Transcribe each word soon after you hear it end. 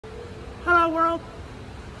Hello world,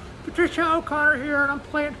 Patricia O'Connor here, and I'm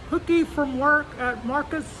playing hooky from work at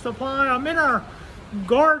Marcus Supply. I'm in our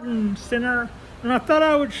garden center, and I thought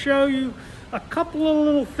I would show you a couple of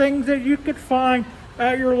little things that you could find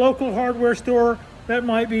at your local hardware store that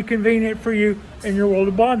might be convenient for you in your world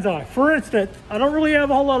of bonsai. For instance, I don't really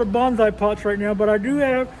have a whole lot of bonsai pots right now, but I do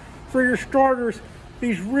have, for your starters,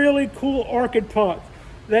 these really cool orchid pots.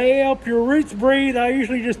 They help your roots breathe. I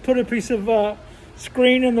usually just put a piece of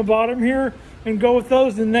screen in the bottom here and go with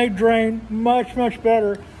those, and they drain much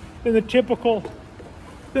better than the typical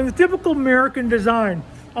American design.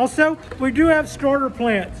 Also, we do have starter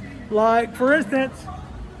plants, like for instance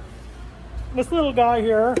this little guy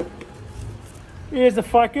here is a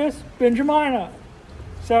Ficus benjamina.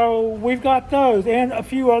 So we've got those and a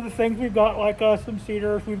few other things. We've got like some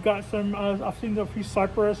cedars, we've got some I've seen a few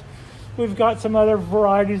cypress, we've got some other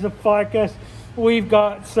varieties of ficus, we've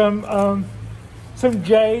got some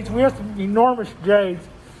jades. We have some enormous jades.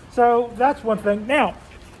 So that's one thing. Now,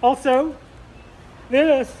 also,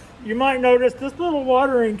 this, you might notice this little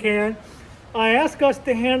watering can. I asked us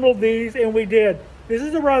to handle these, and we did. This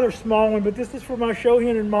is a rather small one, but this is for my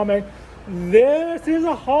Shohin and Mame. This is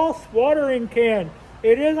a Hoss watering can.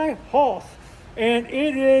 It is a Hoss, and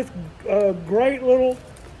it is a great little,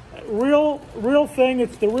 real thing.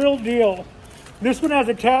 It's the real deal. This one has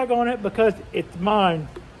a tag on it because it's mine.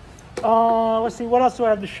 Let's see, what else do I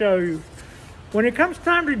have to show you? When it comes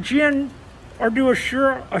time to gin or do a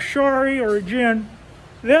shari or a gin,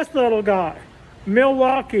 this little guy,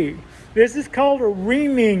 Milwaukee, this is called a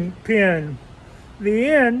reaming pin. The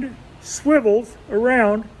end swivels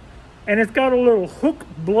around and it's got a little hook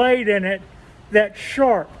blade in it that's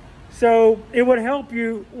sharp. So it would help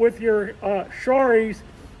you with your sharis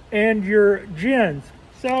and your gins.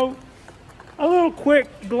 So a little quick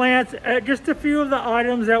glance at just a few of the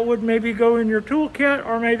items that would maybe go in your toolkit,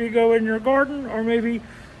 or maybe go in your garden, or maybe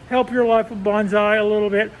help your life with bonsai a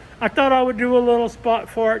little bit. I thought I would do a little spot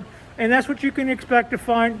for it, and that's what you can expect to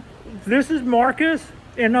find. This is Marcus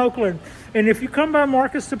in Oakland, and if you come by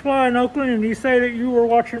Marcus Supply in Oakland and you say that you were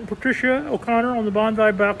watching Patricia O'Connor on the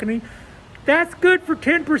Bonsai Balcony, that's good for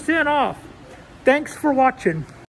 10% off. Thanks for watching.